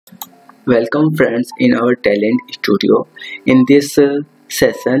Welcome friends in our Talend Studio. In this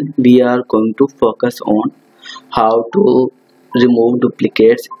session we are going to focus on how to remove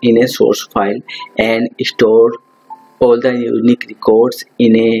duplicates in a source file and store all the unique records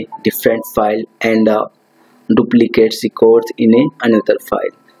in a different file and the duplicate records in another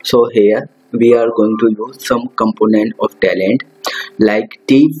file. So here we are going to use some component of Talend like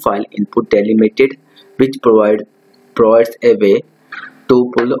tFileInputDelimited, which provides a way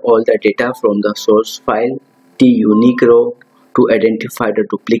to pull all the data from the source file, tUniqRow to identify the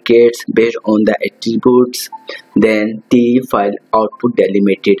duplicates based on the attributes, then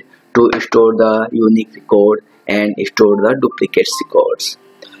tFileOutputDelimited to store the unique record and store the duplicates records.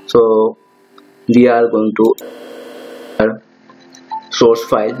 So we are going to source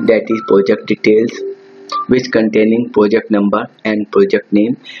file, that is project details, which containing project number and project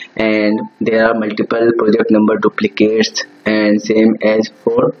name, and there are multiple project number duplicates and same as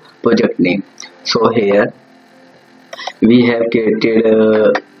for project name. So here we have created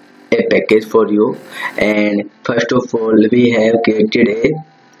a package for you, and first of all we have created a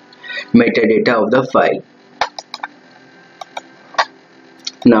metadata of the file.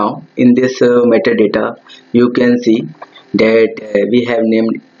 Now in this metadata you can see that we have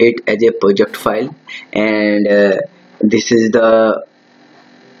named it as a project file, and this is the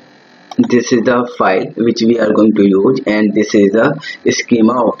file which we are going to use, and this is the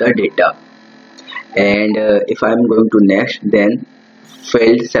schema of the data. And if I am going to next, then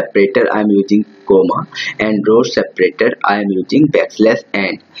field separator I am using comma, and row separator I am using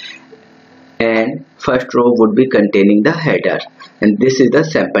 \n, and first row would be containing the header, and this is the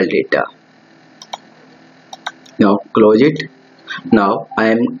sample data. Now close it. Now I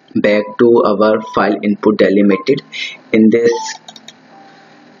am back to our file input delimited. In this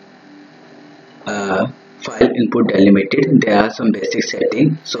file input delimited, there are some basic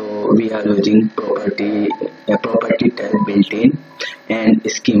settings. So we are using property type built-in, and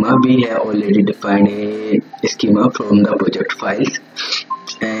schema we have already defined a schema from the project files,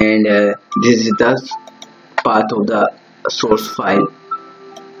 and this is the path of the source file.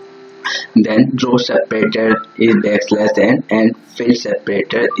 Then row separator is \n and field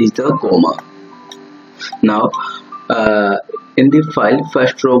separator is the comma. Now in the file,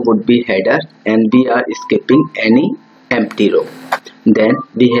 first row would be header, and we are skipping any empty row. Then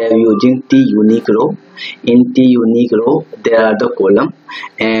we have using tUniqRow. In tUniqRow there are the column,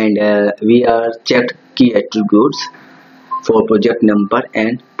 and we are checked key attributes for project number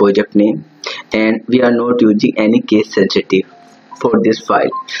and project name, and we are not using any case sensitive for this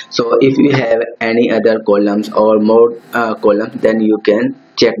file. So if you have any other columns or more columns, then you can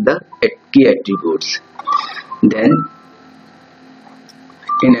check the key attributes. Then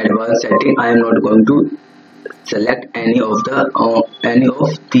in advanced setting I am not going to select any of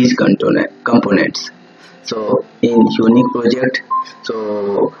these components. So in unique project,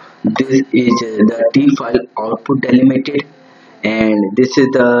 so this is the tFileOutputDelimited, and this is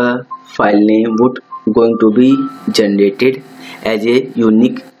the file name would going to be generated as a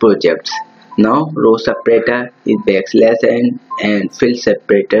unique project. Now row separator is \n and field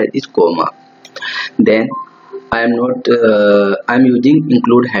separator is comma. Then I am using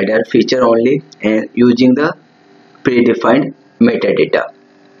include header feature only and using the predefined metadata.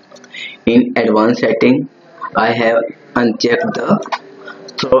 In advanced setting I have unchecked the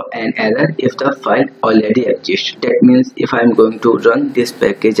throw an error if the file already exists. That means if I am going to run this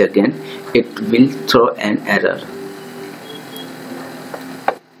package again, it will throw an error.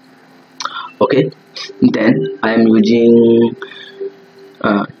 Okay, then I am using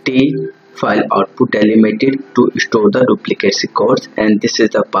tFileOutputDelimited to store the duplicate records, and this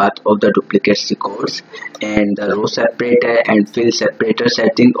is the path of the duplicate records, and the row separator and field separator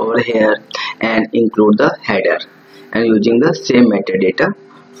setting over here, and include the header, and using the same metadata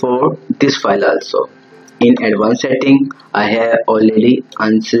for this file also. In advanced setting I have already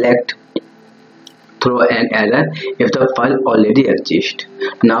unselect throw an error if the file already exists.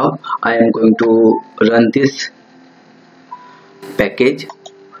 Now I am going to run this package.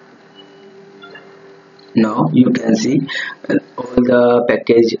 Now you can see all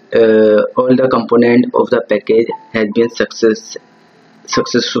the component of the package has been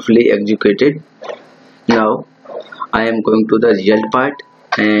successfully executed. Now I am going to the result part,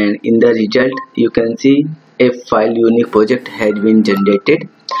 and in the result you can see a file unique project has been generated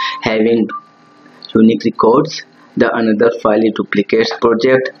having unique records. The another file is duplicates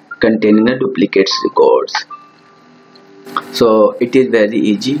project containing the duplicates records. So it is very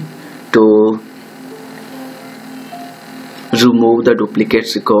easy to remove the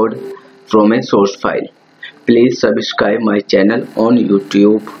duplicates record from a source file. Please subscribe my channel on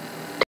YouTube.